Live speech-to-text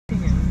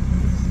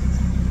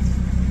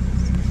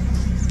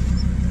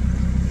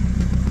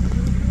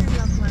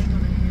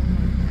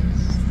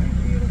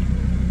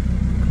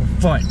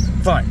Fight,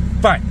 fight,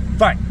 fight,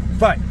 fight,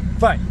 fight,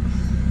 fight.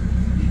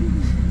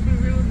 We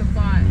ruined the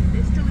fight.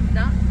 They're still in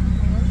duck.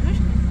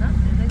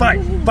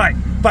 Fight, fight,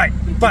 fight,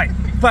 fight,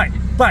 fight,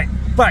 fight,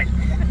 fight.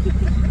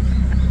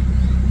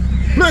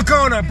 Blue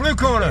corner, blue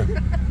corner.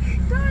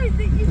 Guys,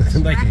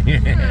 they're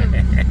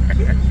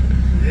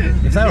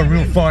If they were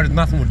real fighters,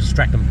 nothing would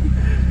distract them.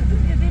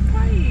 Yeah, they're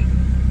playing.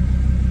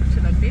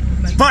 Should I bet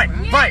them? Fight,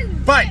 fight,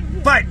 fight,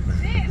 fight.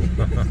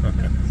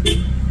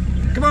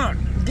 Come on,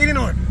 get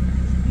into it.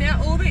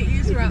 Now all their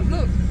ears are up.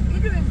 Look,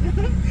 look at them.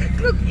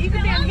 Look,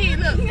 even down here,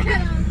 look.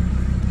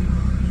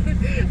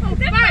 Oh,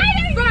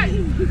 fight, fight.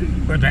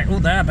 Go back. Oh,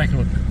 they are back.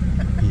 Look.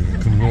 Yeah,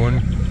 come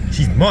on.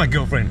 She's my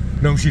girlfriend.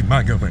 No, she's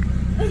my girlfriend.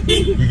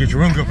 You get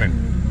your own girlfriend.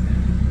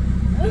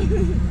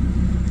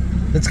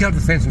 Let's go up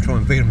the fence and try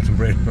and feed them some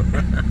bread.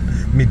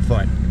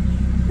 Mid-fight.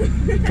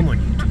 Come on,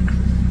 you two.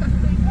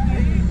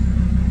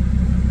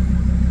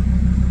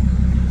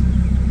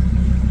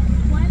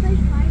 Why are they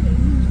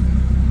fighting?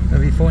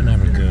 They'll be fighting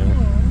over a girl.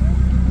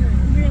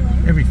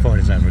 Really? Every fight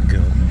is over a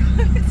girl.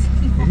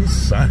 It is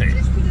so.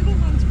 Just the little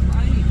ones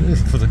playing. It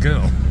is for the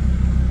girl.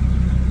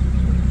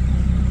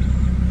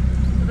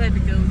 Well, they're the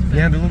girls.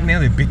 Now, look, now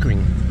they're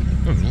bickering.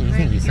 Oh, you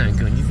think you're so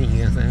good. You think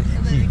you're so...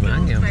 She's my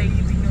girlfriend.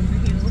 Bathing on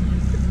the hill.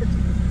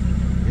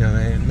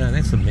 No,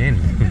 that's the men.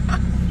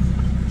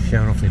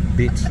 Showing off their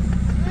bits.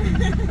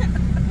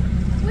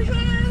 Which one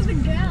is the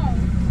girl?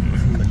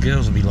 The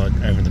girls will be like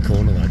over in the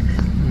corner like,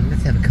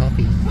 let's have a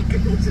coffee.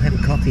 Let's have a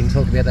coffee and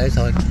talk about those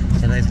like,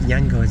 and those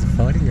young guys are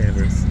fighting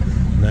over us.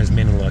 And those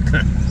men are like,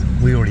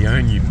 we already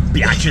own you,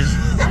 bitches.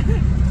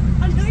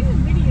 I'm doing a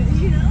video,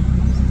 you know?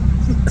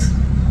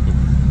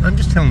 I'm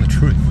just telling the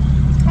truth.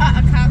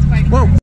 A car's waiting. Whoa.